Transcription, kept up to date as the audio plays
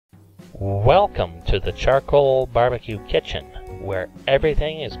Welcome to the Charcoal Barbecue Kitchen, where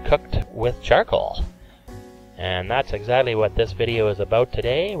everything is cooked with charcoal. And that's exactly what this video is about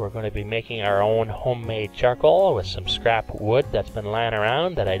today. We're going to be making our own homemade charcoal with some scrap wood that's been lying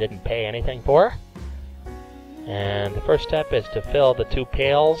around that I didn't pay anything for. And the first step is to fill the 2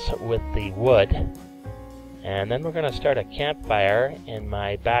 pails with the wood. And then we're going to start a campfire in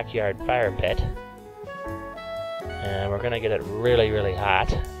my backyard fire pit. And we're going to get it really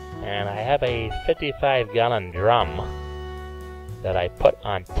hot. And I have a 55-gallon drum that I put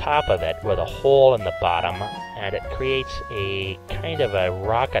on top of it with a hole in the bottom, and it creates a kind of a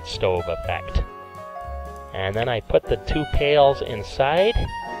rocket stove effect. And then I put the 2 pails inside,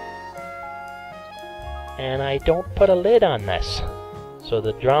 and I don't put a lid on this. So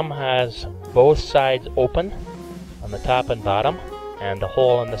the drum has both sides open on the top and bottom, and the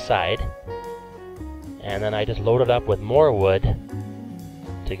hole in the side. And then I just load it up with more wood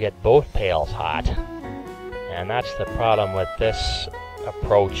to get both pails hot. And that's the problem with this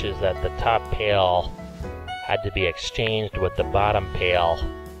approach, is that the top pail had to be exchanged with the bottom pail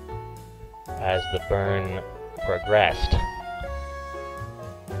as the burn progressed.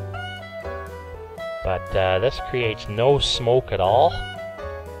 But this creates no smoke at all,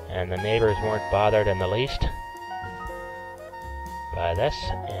 and the neighbors weren't bothered in the least by this.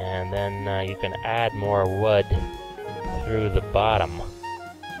 And then you can add more wood through the bottom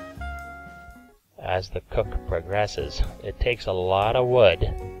as the cook progresses. It takes a lot of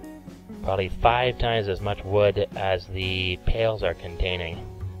wood, probably 5 times as much wood as the pails are containing,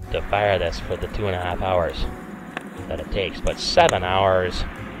 to fire this for the 2.5 hours that it takes. But 7 hours,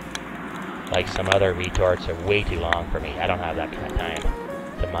 like some other retorts, are way too long for me. I don't have that kind of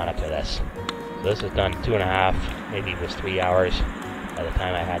time to monitor this. So this is done 2.5, maybe it was 3 hours by the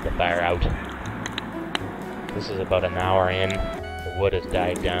time I had the fire out. This is about an hour in. The wood has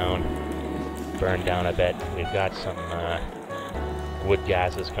died down, burned down a bit. We've got some wood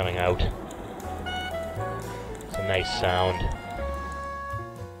gases coming out. It's a nice sound.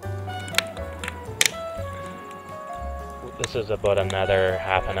 This is about another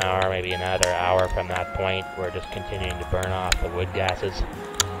half an hour, maybe another hour from that point. We're just continuing to burn off the wood gases.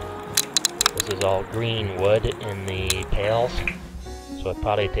 This is all green wood in the pails, so it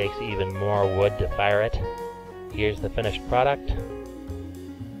probably takes even more wood to fire it. Here's the finished product.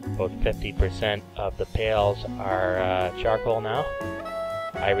 About 50% of the pails are charcoal now.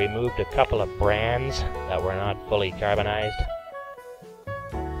 I removed a couple of brands that were not fully carbonized.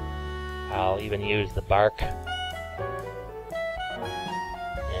 I'll even use the bark. And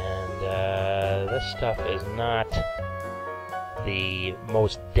this stuff is not the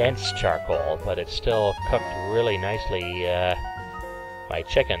most dense charcoal, but it's still cooked really nicely. My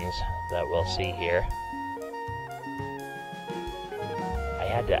chickens that we'll see here. I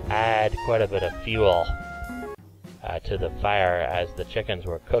had to add quite a bit of fuel to the fire as the chickens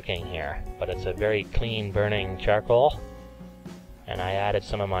were cooking here, but it's a very clean burning charcoal, and I added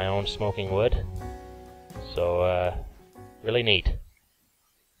some of my own smoking wood, so really neat.